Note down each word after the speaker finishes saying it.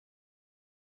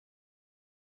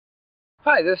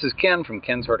Hi, this is Ken from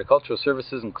Ken's Horticultural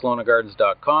Services and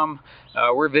KelownaGardens.com.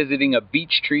 We're visiting a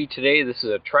beech tree today. This is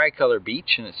a tricolor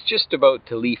beech and it's just about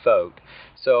to leaf out.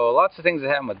 So lots of things that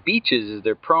happen with beeches is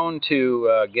they're prone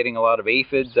to getting a lot of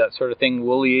aphids, that sort of thing,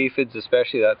 woolly aphids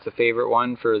especially. That's the favorite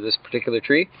one for this particular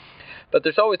tree. But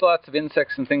there's always lots of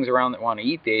insects and things around that want to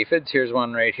eat the aphids. Here's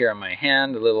one right here on my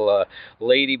hand, a little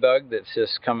ladybug that's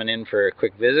just coming in for a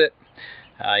quick visit.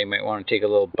 You might want to take a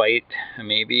little bite,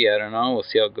 maybe, I don't know, we'll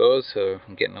see how it goes. So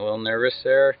I'm getting a little nervous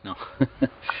there. No.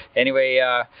 Anyway,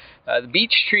 the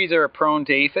beech trees are prone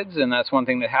to aphids, and that's one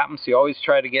thing that happens. So you always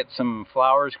try to get some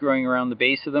flowers growing around the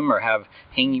base of them, or have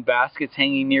hanging baskets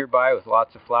hanging nearby with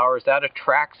lots of flowers. That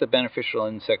attracts the beneficial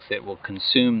insects that will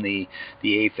consume the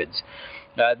aphids.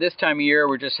 This time of year,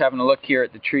 we're just having a look here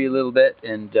at the tree a little bit,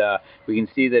 and we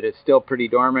can see that it's still pretty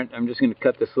dormant. I'm just going to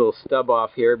cut this little stub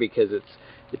off here because it's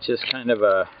just kind of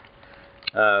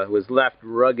was left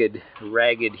ragged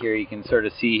here. You can sort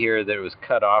of see here that it was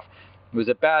cut off. It was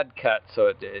a bad cut,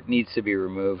 so it needs to be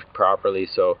removed properly.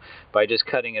 So by just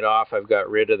cutting it off, I've got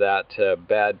rid of that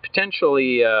bad,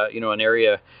 potentially, an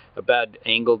area, a bad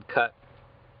angled cut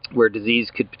where disease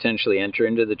could potentially enter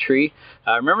into the tree.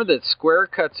 Remember that square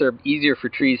cuts are easier for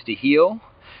trees to heal.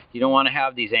 You don't want to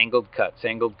have these angled cuts.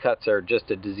 Angled cuts are just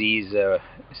a disease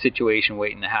situation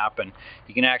waiting to happen.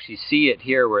 You can actually see it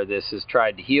here where this has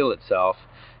tried to heal itself.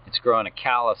 It's growing a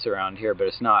callus around here, but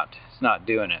it's not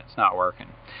doing it. It's not working.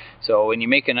 So when you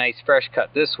make a nice fresh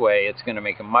cut this way, it's going to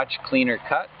make a much cleaner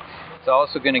cut. It's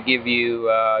also going to give you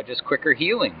just quicker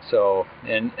healing. So,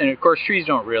 and of course trees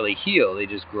don't really heal, they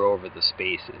just grow over the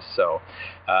spaces. So,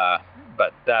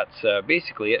 but that's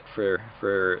basically it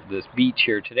for this beech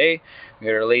here today. We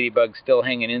got our ladybug still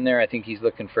hanging in there. I think he's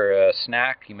looking for a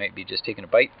snack. He might be just taking a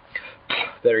bite.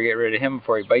 Better get rid of him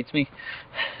before he bites me.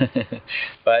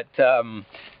 But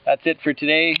that's it for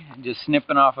today. Just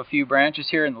snipping off a few branches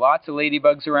here, and lots of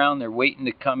ladybugs around. They're waiting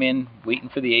to come in, waiting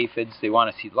for the aphids. They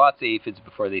want to see lots of aphids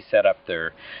before they set up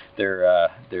their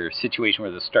situation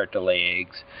where they'll start to lay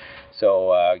eggs.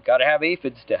 So got to have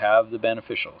aphids to have the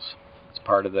beneficials. It's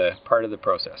part of the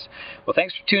process. Well,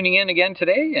 thanks for tuning in again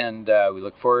today, and we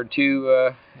look forward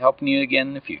to helping you again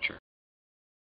in the future.